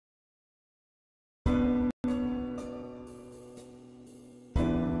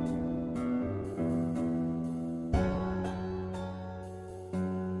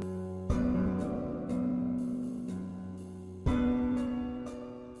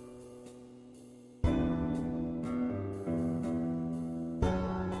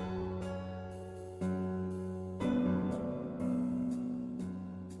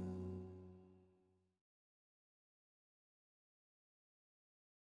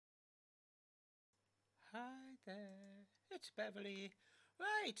Hi there, it's Beverly.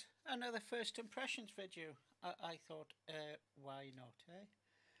 Right, another first impressions video. I thought, why not,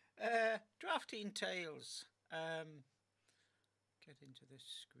 eh? Drafting Tales. Get into the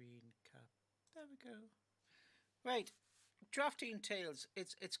screen cap. There we go. Right, Drafting Tales.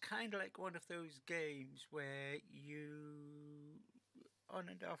 It's kind of like one of those games where you on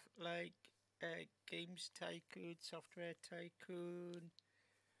and off like Games Tycoon, Software Tycoon,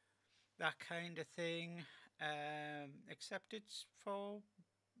 that kind of thing. Except it's for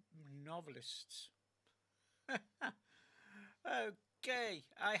novelists. Okay,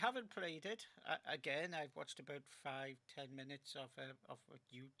 I haven't played it. Again, I've watched about 5-10 minutes of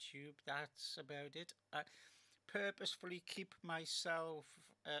YouTube. That's about it. I purposefully keep myself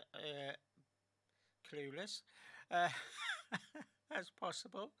clueless uh, as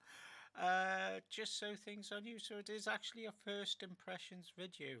possible, just so things are new. So it is actually a first impressions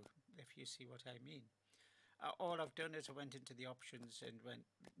video, if you see what I mean. All I've done is I went into the options and went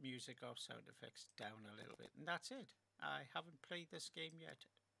music off, sound effects down a little bit, and that's it. I haven't played this game yet.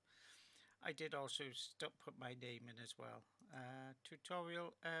 I did also put my name in as well.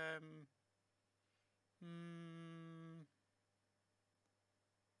 Tutorial.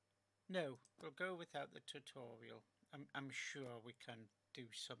 No, we'll go without the tutorial. I'm sure we can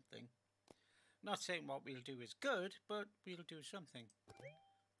do something. Not saying what we'll do is good, but we'll do something.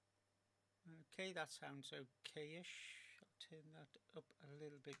 Okay, that sounds okay-ish. I'll turn that up a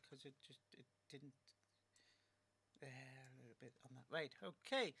little bit because it didn't. There, a little bit on that. Right,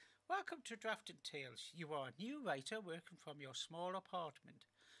 okay. Welcome to Drafting Tales. You are a new writer working from your small apartment.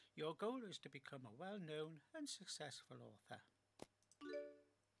 Your goal is to become a well-known and successful author.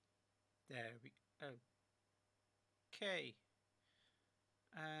 There we go. Okay.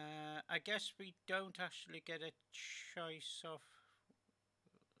 I guess we don't actually get a choice of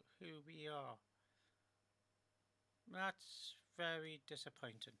who we are. That's very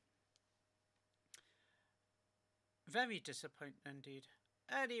disappointing. Very disappointing indeed.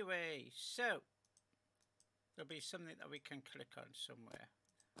 Anyway, so there'll be something that we can click on somewhere.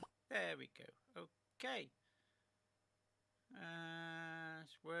 There we go. Okay.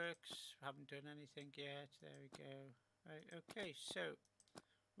 This works. Haven't done anything yet. There we go. Right. Okay. So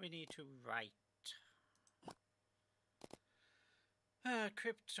we need to write.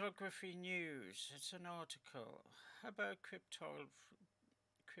 Cryptography news. It's an article about cryptography.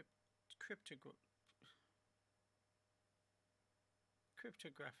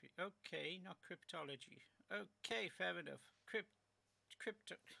 Okay, not cryptology. Okay, fair enough.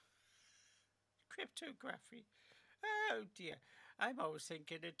 Cryptography. Oh dear. I'm always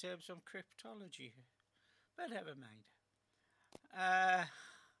thinking in terms of cryptology. But never mind.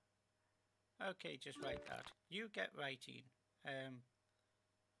 Okay, just write that. You get writing.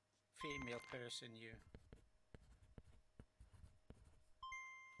 Female person, you.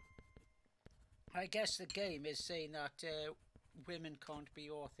 I guess the game is saying that women can't be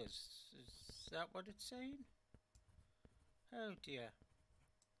authors. Is that what it's saying? Oh dear.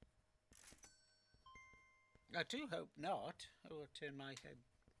 I do hope not. Oh, I'll turn my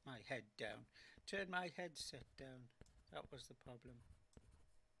head down. Turn my headset down. That was the problem.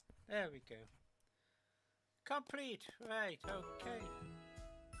 There we go. Complete. Right. Okay.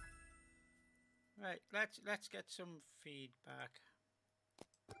 Right. Let's get some feedback.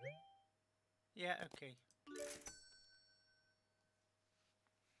 Yeah. Okay.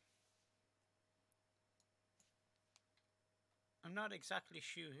 I'm not exactly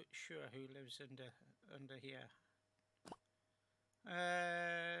sure who lives under here.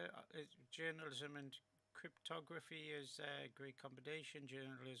 Journalism and cryptography is a great combination.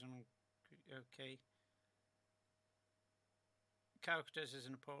 Journalism, okay. Characters is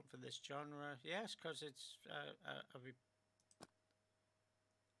important for this genre. Yes, because it's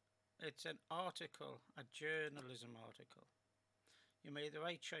it's an article, a journalism article. You made the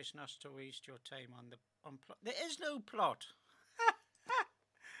right choice not to waste your time on plot. There is no plot.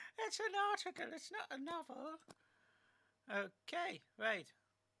 It's an article. It's not a novel. Okay, right.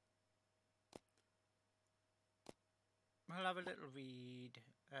 We'll have a little read.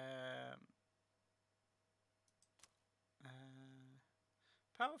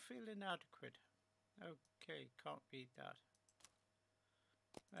 Power field inadequate. Okay, can't read that.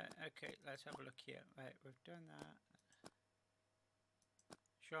 Right, okay, let's have a look here. Right, we've done that.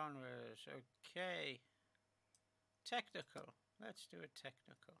 Genres, okay. Technical. Let's do a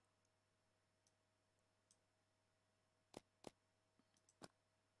technical.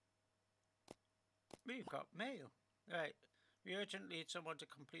 We've got mail. Right. We urgently need someone to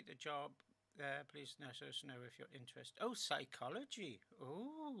complete the job. Please let us know if you're interested. Oh, psychology.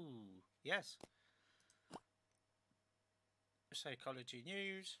 Oh, yes. Psychology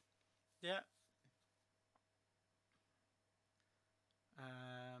news. Yeah.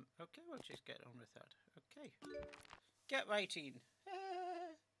 Okay, we'll just get on with that. Okay. Get writing.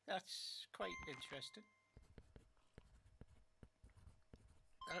 That's quite interesting.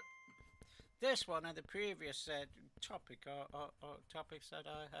 Uh, this one and the previous topic are topics that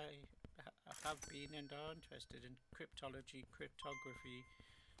I have been and are interested in: cryptology, cryptography,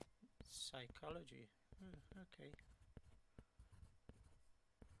 psychology. Okay.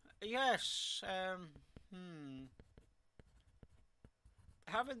 Yes.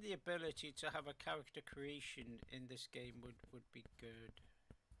 Having the ability to have a character creation in this game would be good.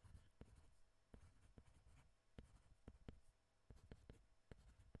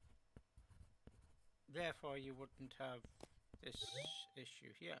 Therefore, you wouldn't have this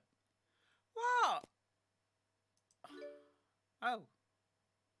issue here. What? Oh.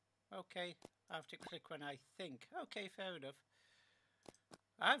 Okay. I have to click when I think. Okay, fair enough.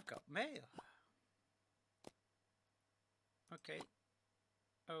 I've got mail. Okay.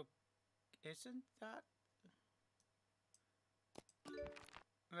 Oh, isn't that...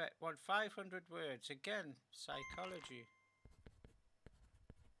 Right, 500 words. Again, psychology.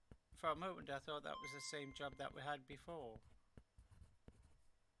 For a moment I thought that was the same job that we had before.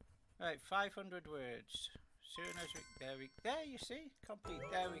 Right, 500 words. Soon as we... There you see? Complete.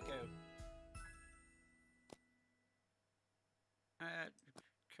 There we go.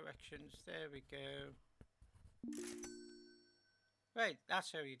 Corrections. There we go. Right,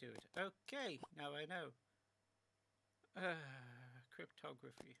 that's how you do it. Okay, now I know.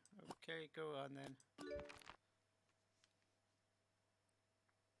 Cryptography. Okay, go on then.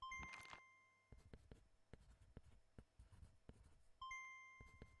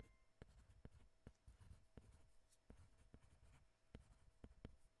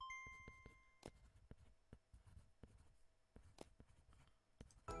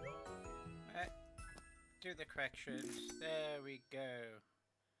 Right, do the corrections. There we go.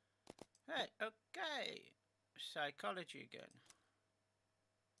 Right, okay. Psychology again.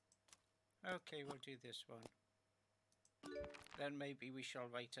 Okay, we'll do this one. Then maybe we shall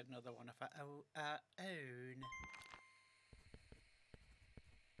write another one of our own.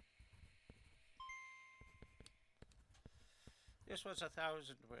 This was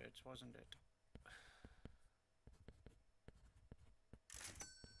 1,000 words, wasn't it?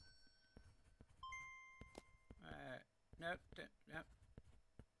 Nope, nope.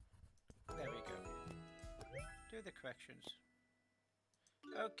 There we go. Do the corrections.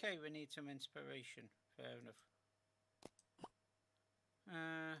 Okay, we need some inspiration. Fair enough.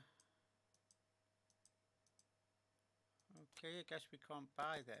 Okay, I guess we can't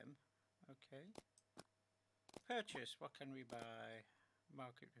buy them. Okay. Purchase. What can we buy?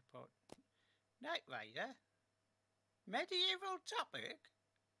 Market report. Knight Rider? Medieval topic?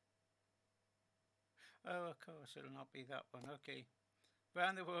 Oh, of course, it'll not be that one. Okay.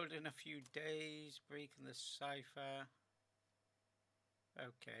 Around the world in a few days. Breaking the cipher.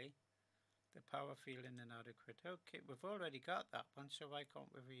 Okay. The power feeling inadequate. Okay, we've already got that one, so why can't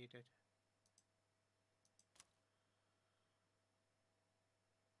we read it?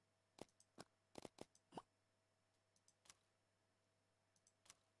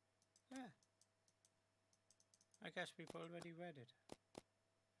 Yeah. I guess we've already read it.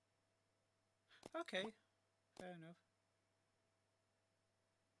 Okay, fair enough.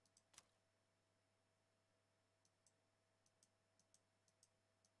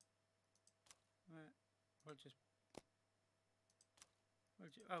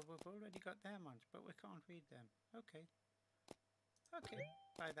 Right, oh, we've already got them ones, but we can't read them. Okay. Okay,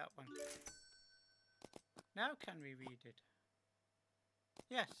 buy that one. Now can we read it?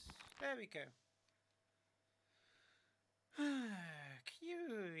 Yes, there we go.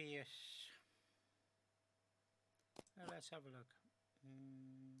 Curious. Now let's have a look.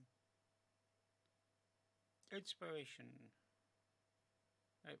 Inspiration.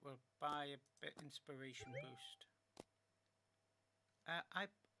 Right, we'll buy a bit inspiration boost.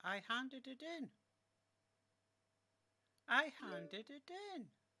 I handed it in. I handed it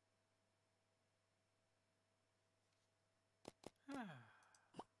in.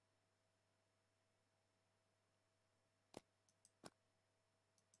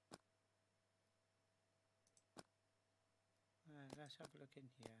 Let's have a look in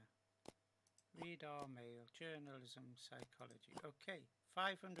here. Read our mail. Journalism, psychology. Okay,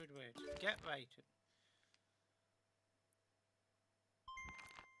 500 words. Get writing.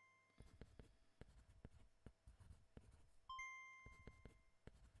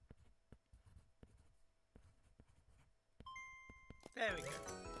 There we go.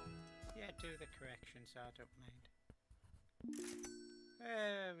 Yeah, do the corrections, I don't mind.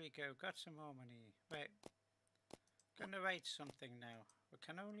 There we go, got some more money. Right, gonna write something now. We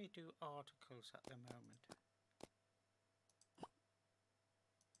can only do articles at the moment.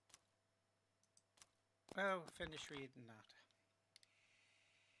 Oh, finish reading that.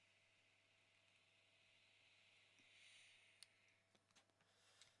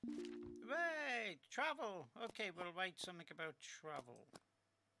 Right, travel. Okay, we'll write something about travel.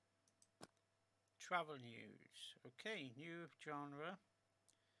 Travel news. Okay, new genre.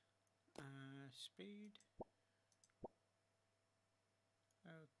 Speed.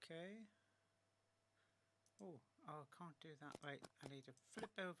 Okay. Oh, I can't do that. Right, I need to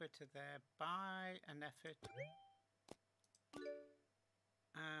flip over to there. Buy an effort.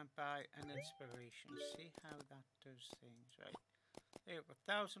 And buy an inspiration. See how that does things. Right. Here,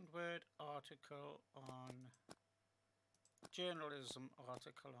 a 1,000-word article on journalism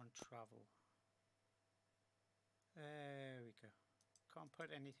article on travel. There we go. Can't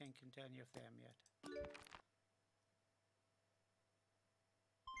put anything into any of them yet.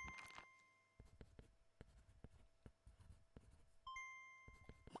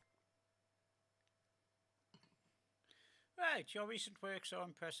 Right, your recent work so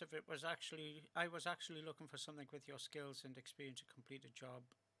impressive. I was actually looking for something with your skills and experience to complete a job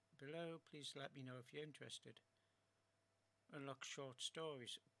below. Please let me know if you're interested. Unlock short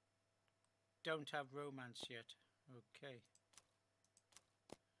stories. Don't have romance yet. Okay.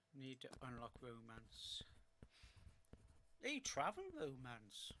 Need to unlock romance. A travel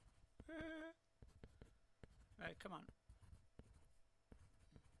romance. Right, come on.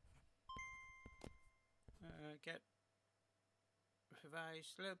 Get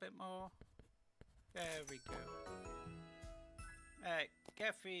revised a little bit more. There we go. Alright,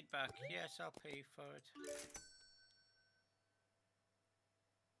 get feedback. Yes, I'll pay for it.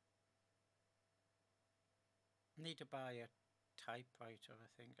 Need to buy a typewriter, I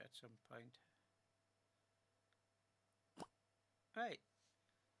think, at some point. Right.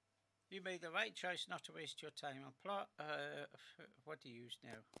 You made the right choice not to waste your time on plot. What do you use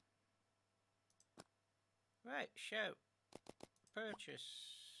now? Right, show. Purchase.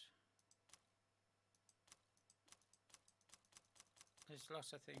 There's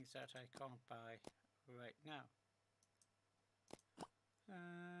lots of things that I can't buy right now.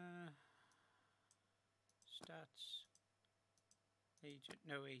 Stats. Agent,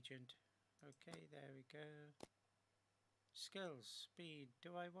 no agent. Okay, there we go. Skills, speed.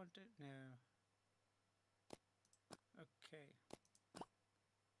 Do I want it? No. Okay.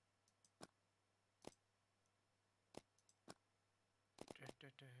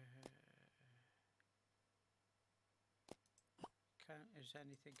 Is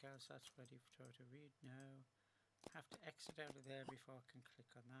anything else that's ready for her to read? No. Have to exit out of there before I can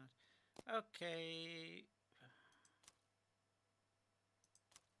click on that. Okay.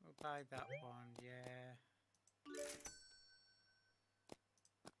 We'll buy that one, yeah.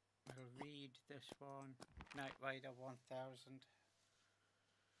 We'll read this one. Knight Rider 1000.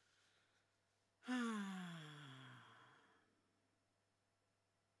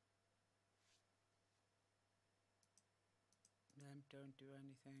 Them don't do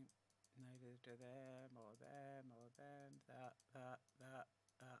anything. Neither do them, or them, or them. That.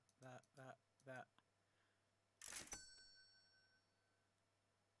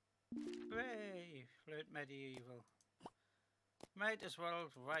 Hooray! Learned medieval. Might as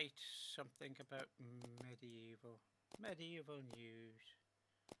well write something about medieval. Medieval news.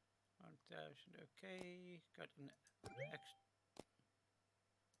 1000, okay. Got an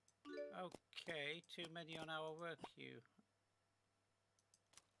okay, too many on our work queue.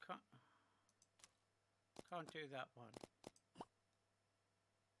 Can't do that one.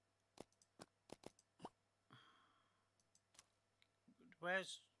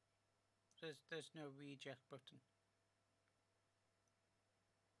 Where's there's no reject button.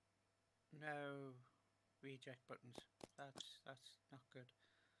 No reject buttons. That's not good.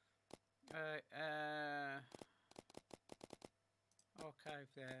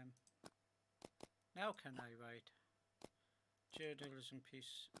 Archive them. Now can I write journalism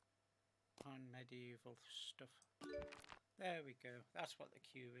piece on medieval stuff? There we go. That's what the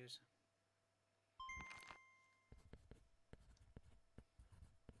queue is.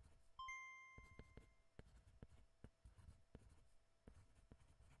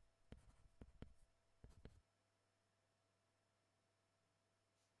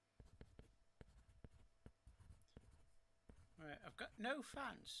 Right, I've got no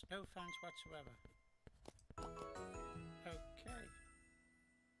fans whatsoever. Okay.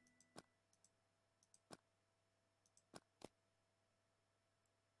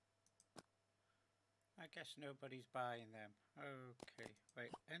 I guess nobody's buying them. Okay, wait,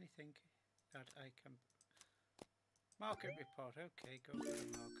 anything that I can... Market report, okay, go for the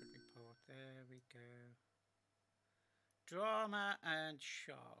market report. There we go. Drama and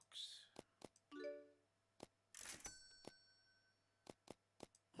sharks.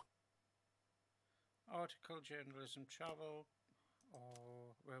 Article, journalism, travel,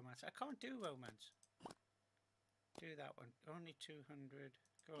 or romance. I can't do romance. Do that one. Only 200.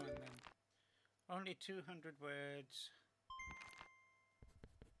 Go on then. Only 200 words.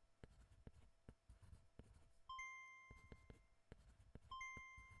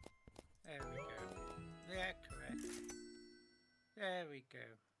 There we go. Yeah, correct. There we go.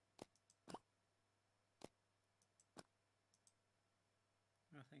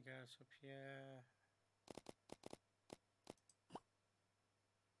 Nothing else up here.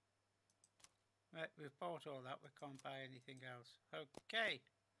 Right, we've bought all that. We can't buy anything else. Okay.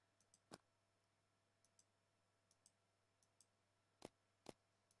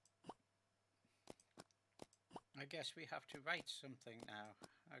 I guess we have to write something now.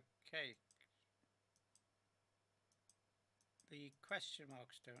 Okay. The question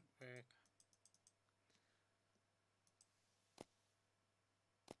marks don't work.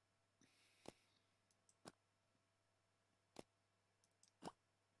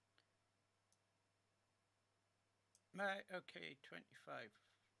 Right, okay, 25.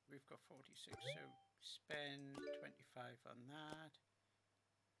 We've got 46, so spend 25 on that.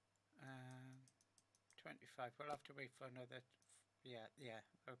 25. We'll have to wait for another... Yeah,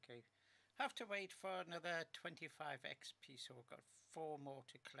 okay. Have to wait for another 25 XP, so we've got 4 more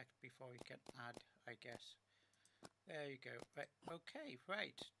to collect before we can add, I guess. There you go. Right, okay,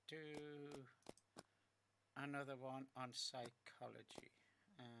 right. Do another one on psychology.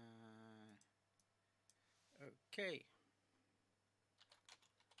 Okay.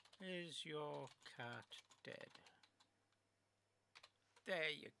 Is your cat dead?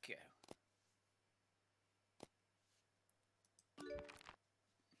 There you go.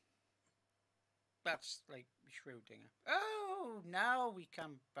 That's like Schrödinger. Oh, now we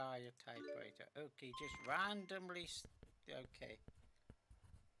can buy a typewriter. Okay, just randomly. Okay.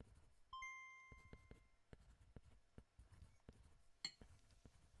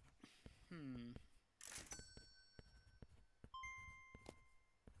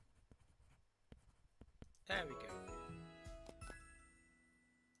 There we go.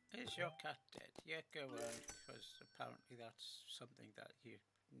 Is your cat dead? Yeah, go on, because apparently that's something that you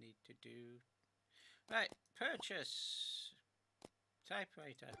need to do. Right, purchase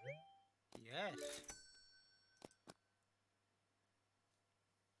typewriter. Yes.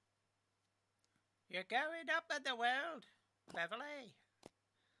 You're going up in the world, Beverly.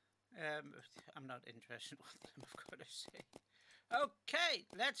 I'm not interested in what I've got to say. Okay,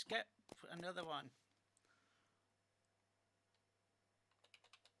 let's get another one.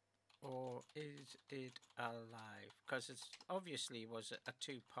 Or is it alive? Because it obviously was a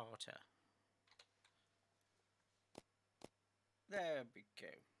two-parter. There we go.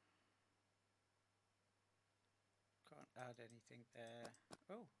 Can't add anything there.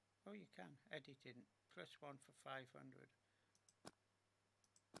 Oh, you can. Editing. +1 for 500.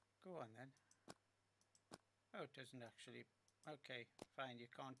 Go on then. Oh, it doesn't actually... Okay, fine, you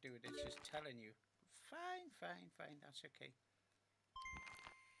can't do it. It's just telling you. Fine. That's okay.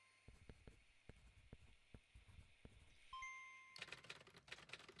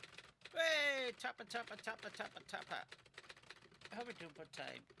 Hey, tappa. How we doing for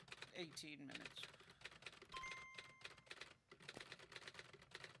time? 18 minutes.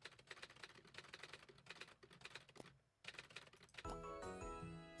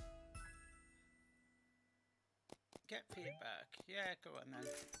 Get feedback. Yeah, go on then.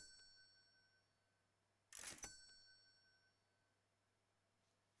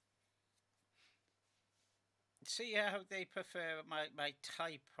 See how they prefer my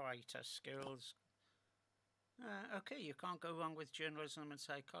typewriter skills. Okay, you can't go wrong with journalism and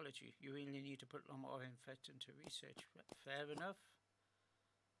psychology. You really need to put a lot more effort into research. Fair enough.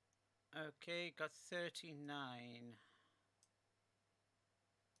 Okay, got 39.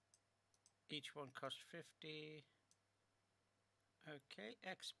 Each one costs 50. Okay,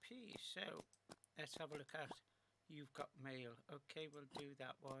 XP. So, let's have a look at... You've got mail. Okay, we'll do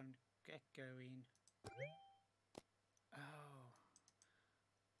that one. Get going. Oh.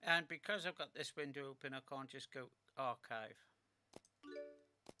 And because I've got this window open, I can't just go archive.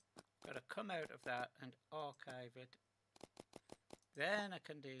 Got to come out of that and archive it. Then I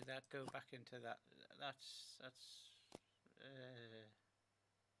can do that, go back into that. That's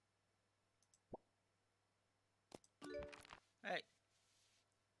right.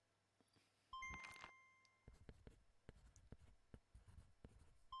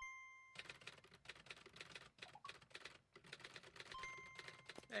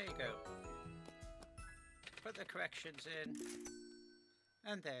 There you go. Put the corrections in,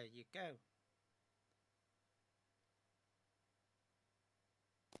 and there you go.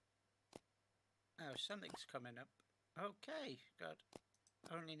 Oh, something's coming up. Okay, good.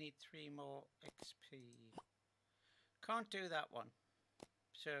 Only need 3 more XP. Can't do that one.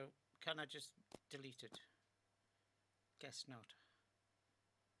 So, can I just delete it? Guess not.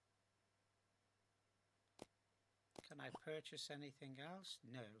 Can I purchase anything else?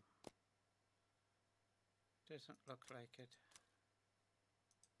 No. Doesn't look like it.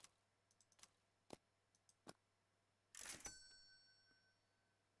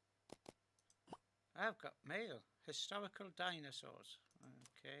 I've got mail. Historical dinosaurs.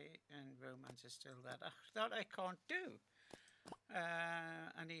 Okay, and romance is still that. That I can't do.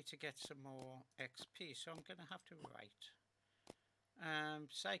 I need to get some more XP, so I'm going to have to write.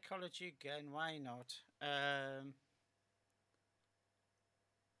 Psychology again, why not?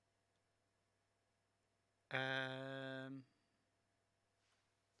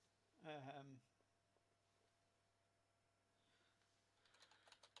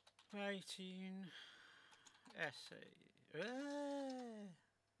 Writing essay.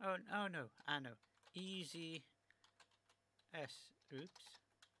 Oh no, I know. Easy oops.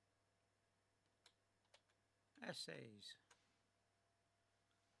 Essays.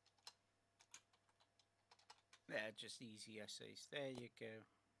 Yeah, just easy essays. There you go.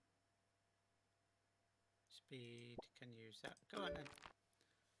 Speed, can use that. Go on then.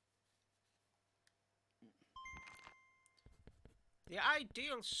 The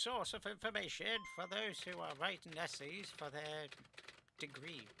ideal source of information for those who are writing essays for their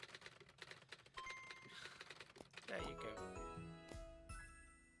degree. There you go.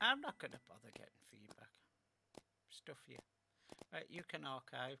 I'm not going to bother getting feedback. Stuff you. Right, you can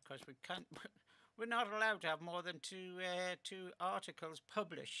archive because we can't. We're not allowed to have more than two articles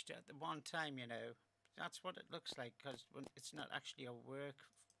published at the one time. You know, that's what it looks like because it's not actually a work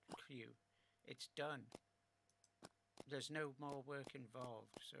queue. It's done. There's no more work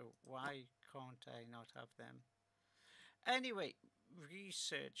involved, so why can't I not have them? Anyway,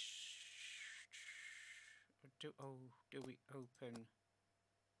 research. Do we open?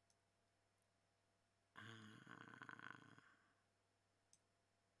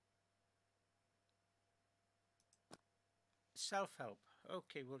 Self-help.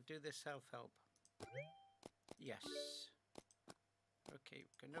 Okay, we'll do the self-help. Yes. Okay,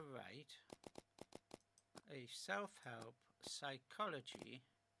 we're gonna write a self-help psychology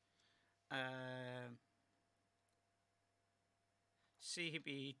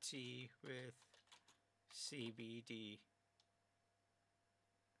CBT with CBD.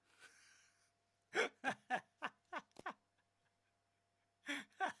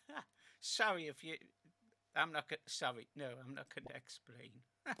 Sorry if you... I'm not going to... Sorry, no, I'm not going to explain.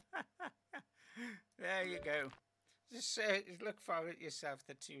 There you go. Just look for it yourself,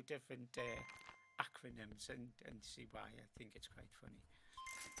 the 2 different acronyms, and see why I think it's quite funny.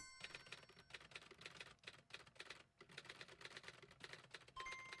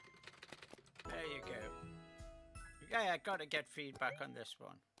 There you go. Yeah, I got to get feedback on this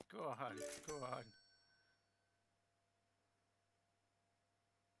one. Go on, go on.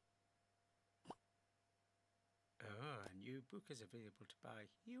 Oh, a new book is available to buy.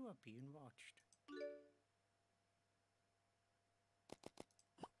 You are being watched.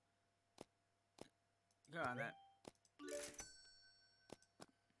 Go on then.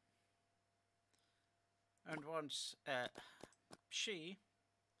 And once she...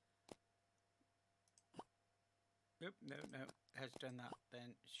 Nope, no, has done that,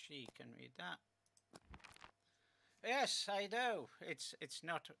 then she can read that. Yes, I know. It's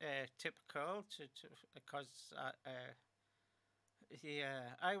not typical because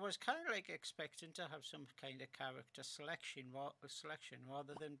yeah, I was kind of like expecting to have some kind of character selection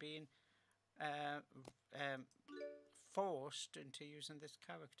rather than being forced into using this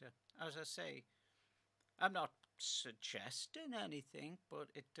character. As I say, I'm not suggesting anything,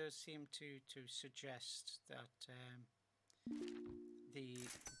 but it does seem to suggest that the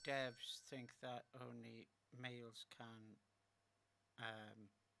devs think that only males can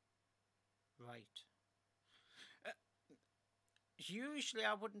write. Usually,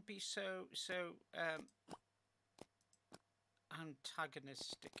 I wouldn't be so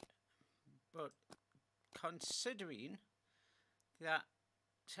antagonistic, but considering that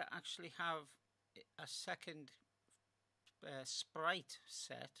to actually have a second sprite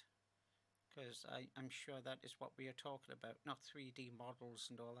set, because I'm sure that is what we are talking about, not 3D models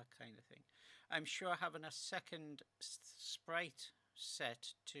and all that kind of thing. I'm sure having a second sprite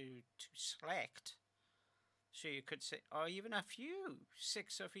set to select So you could say, or even a few,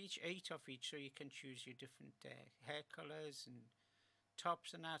 6 of each, 8 of each, so you can choose your different hair colors and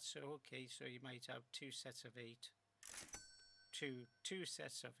tops and that. So okay, so you might have 2 sets of 8, two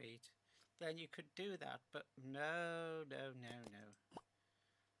sets of 8. Then you could do that, but no, no, no, no.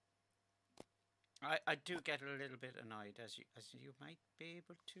 I do get a little bit annoyed, as you might be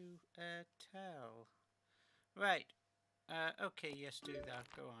able to tell. Right. Okay, yes, do that.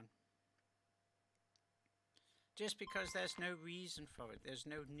 Go on. Just because there's no reason for it, there's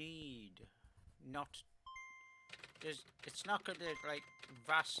no need. Not it's not going to like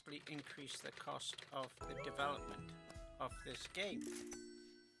vastly increase the cost of the development of this game.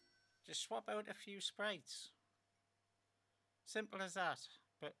 Just swap out a few sprites. Simple as that.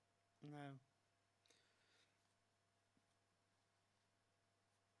 But no.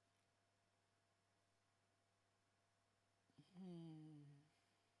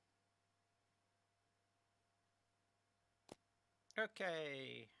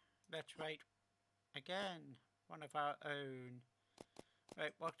 Okay, let's write again one of our own.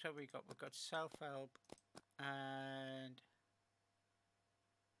 Right, what have we got? We've got self-help and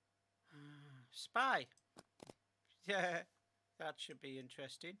spy. Yeah, that should be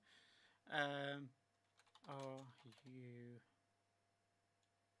interesting. Are you?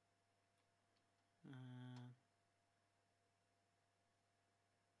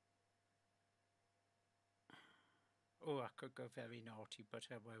 Oh, I could go very naughty, but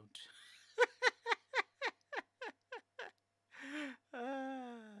I won't.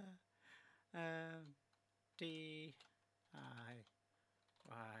 DIY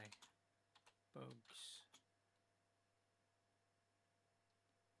bugs.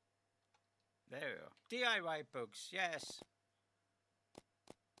 There we go. DIY bugs, yes.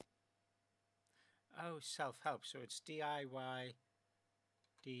 Oh, self-help. So it's DIY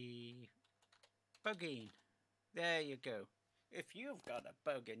debugging. There you go. If you've got a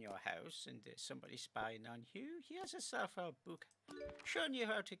bug in your house and there's somebody spying on you, here's a self-help book showing you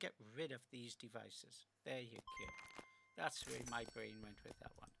how to get rid of these devices. There you go. That's where my brain went with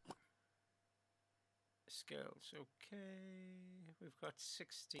that one. Skills, okay. We've got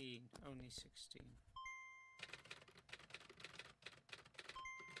 16, only 16.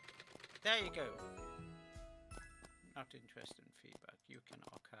 There you go. Not interested in feedback. You can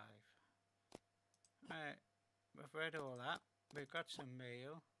archive. Alright, we've read all that. We've got some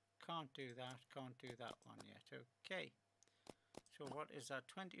mail. Can't do that. Can't do that one yet. Okay. So what is that?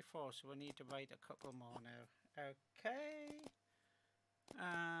 24. So we need to write a couple more now. Okay.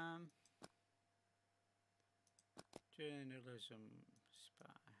 Journalism.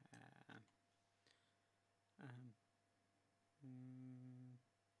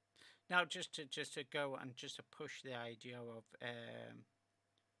 Now just to go and just to push the idea of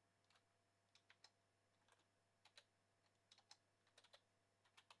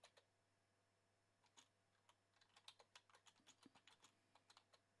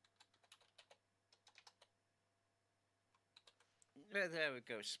there we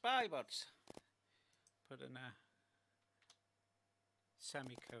go. Spybots. Put in a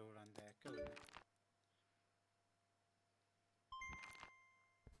semicolon there. Go there.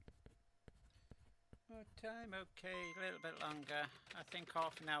 More time, okay, a little bit longer. I think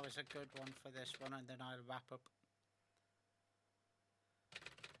half an hour is a good one for this one, and then I'll wrap up.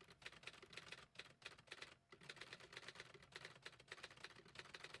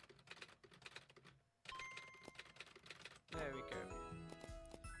 There we go.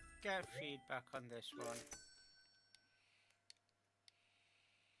 Get feedback on this one.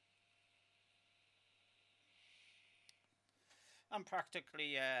 I'm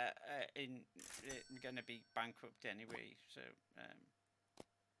practically going to be bankrupt anyway, so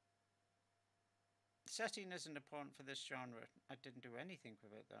setting isn't important for this genre. I didn't do anything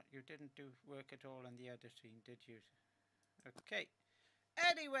with that. You didn't do work at all on the editing, did you? Okay.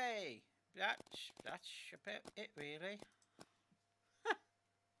 Anyway, that's about it, really.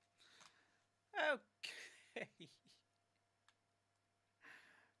 Okay.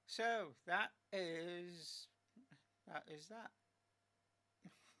 So that is that.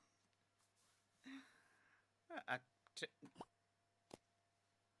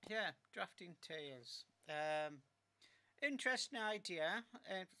 Yeah, drafting tales. Interesting idea.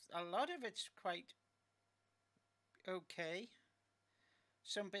 A lot of it's quite okay.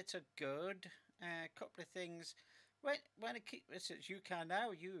 Some bits are good. A couple of things. When it says you can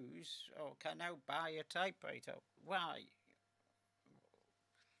now use or can now buy a typewriter, why?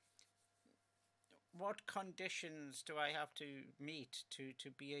 What conditions do I have to meet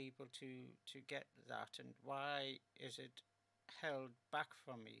to be able to get that, and why is it held back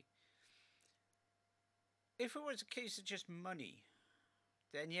from me? If it was a case of just money,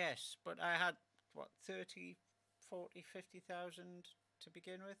 then yes. But I had what 30, 40, 50,000 to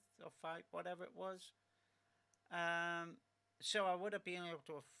begin with, or five, whatever it was. Um, so I would have been able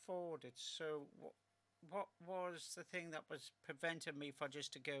to afford it. So what was the thing that was preventing me for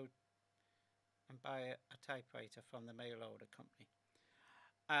just to go and buy a typewriter from the mail order company?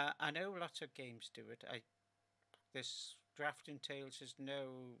 I know lots of games do it. This Drafting Tales is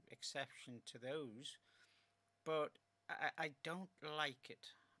no exception to those, but I don't like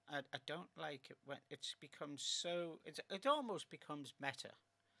it. I don't like it when it's becomes so. It almost becomes meta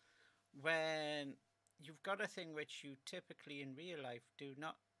when you've got a thing which you typically in real life do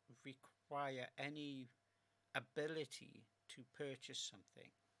not require any ability to purchase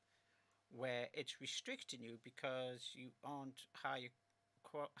something, where it's restricting you because you aren't high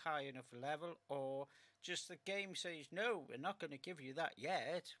enough level, or just the game says no, we're not going to give you that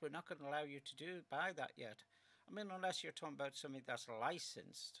yet. We're not going to allow you to buy that yet. I mean, unless you're talking about something that's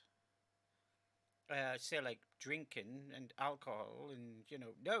licensed, say like drinking and alcohol, and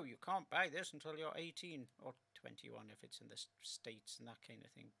no, you can't buy this until you're 18 or 21 if it's in the states and that kind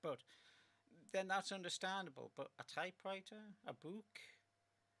of thing. But then that's understandable. But a typewriter, a book,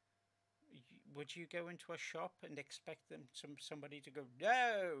 would you go into a shop and expect somebody to go,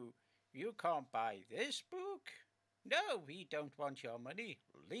 no, you can't buy this book? No, we don't want your money.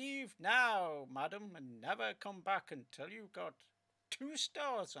 Leave now, madam, and never come back until you've got 2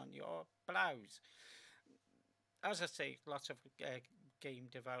 stars on your blouse. As I say, lots of game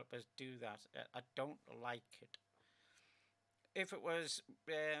developers do that. I don't like it. If it was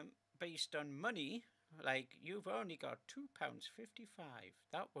based on money, like you've only got £2.55,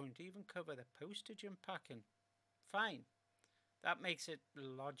 that won't even cover the postage and packing. Fine, that makes it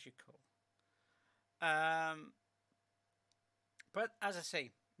logical. But as I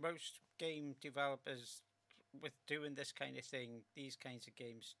say, most game developers with doing this kind of thing, these kinds of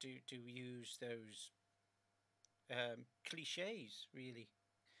games do use those cliches, really.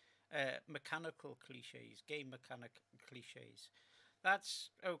 Mechanical cliches, game mechanic cliches.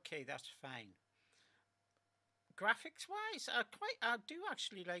 That's okay, that's fine. Graphics wise, I do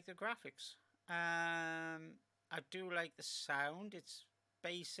actually like the graphics. I do like the sound. It's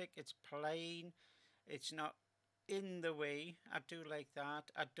basic, it's plain, it's not in the way. I do like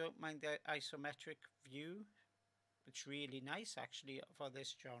that. I don't mind the isometric view. It's really nice actually for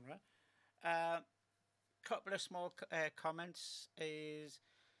this genre. Couple of small comments is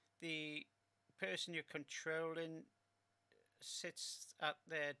the person you're controlling sits at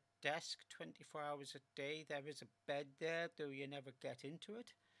their desk 24 hours a day. There is a bed there, though you never get into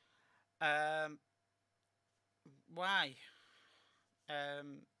it. Why?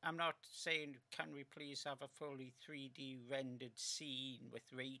 I'm not saying can we please have a fully 3D rendered scene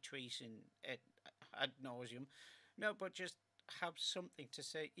with ray tracing ad nauseum. No, but just have something to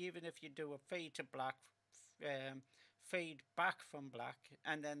say. Even if you do a fade to black, fade back from black,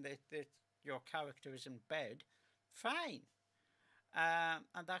 and then your character is in bed, fine.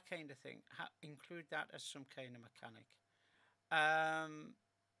 And that kind of thing. Include that as some kind of mechanic.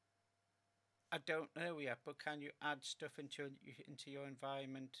 I don't know yet, but can you add stuff into your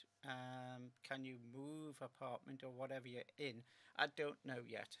environment? Can you move apartment or whatever you're in? I don't know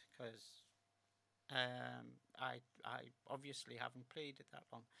yet because I obviously haven't played it that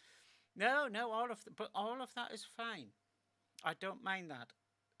long. No, but all of that is fine. I don't mind that.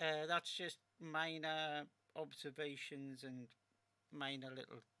 That's just minor observations and minor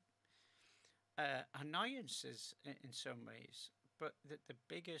little annoyances in some ways. But the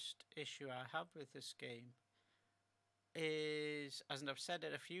biggest issue I have with this game is, as I've said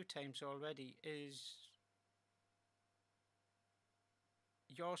it a few times already, is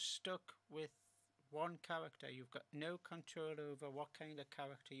you're stuck with one character. You've got no control over what kind of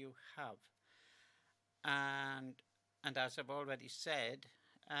character you have. And as I've already said,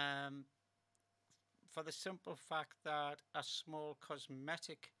 for the simple fact that a small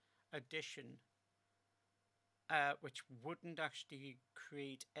cosmetic addition, which wouldn't actually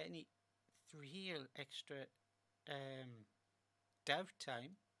create any real extra dev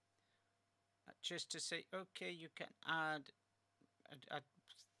time, just to say, okay, you can add a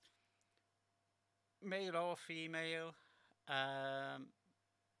male or female,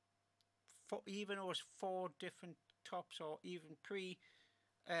 for even it was 4 different tops or even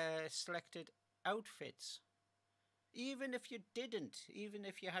selected outfits. Even if you didn't, even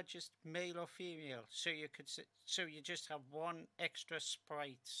if you had just male or female, so you just have one extra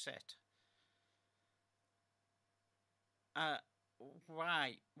sprite set.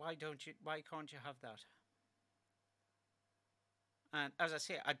 Why can't you have that? And as I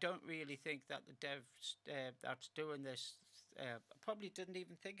say, I don't really think that the devs that's doing this probably didn't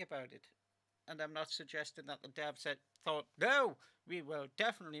even think about it. And I'm not suggesting that the devs thought, no, we will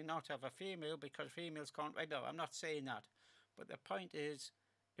definitely not have a female because females can't write. No, I'm not saying that. But the point is,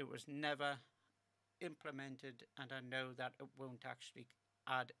 it was never implemented, and I know that it won't actually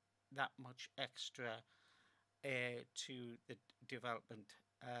add that much extra to the development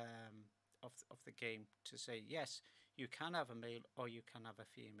of the game to say yes, you can have a male or you can have a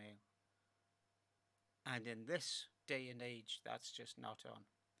female. And in this day and age, that's just not on.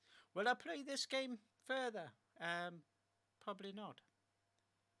 Will I play this game further? Probably not.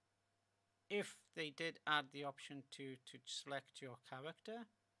 If they did add the option to select your character,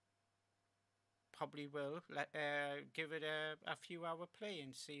 probably will give it a few hour play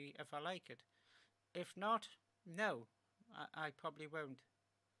and see if I like it. If not, no, I probably won't.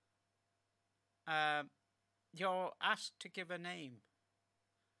 You're asked to give a name.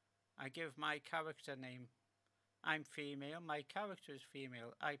 I give my character name. I'm female. My character is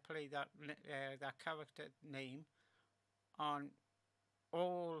female. I play that character name on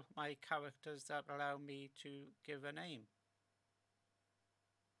all my characters that allow me to give a name.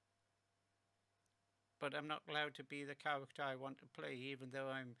 But I'm not allowed to be the character I want to play, even though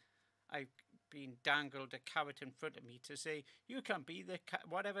I've been dangled a carrot in front of me to say you can be the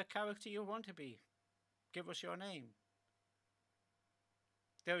whatever character you want to be. Give us your name.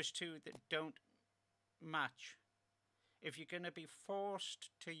 Those two that don't match. If you're going to be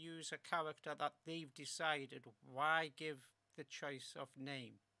forced to use a character that they've decided, why give the choice of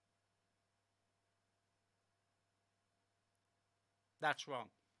name? That's wrong.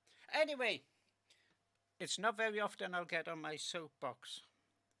 Anyway, it's not very often I'll get on my soapbox.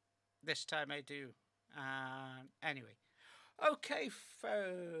 This time I do. Anyway, okay,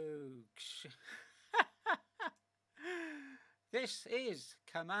 folks. This is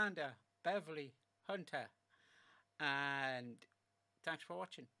Commander Beverly Hunter, and thanks for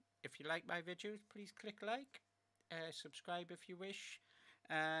watching. If you like my videos, please click like, subscribe if you wish,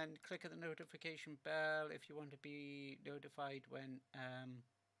 and click on the notification bell if you want to be notified when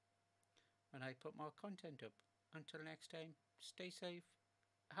I put more content up. Until next time, stay safe,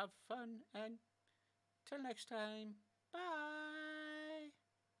 have fun, and till next time, bye.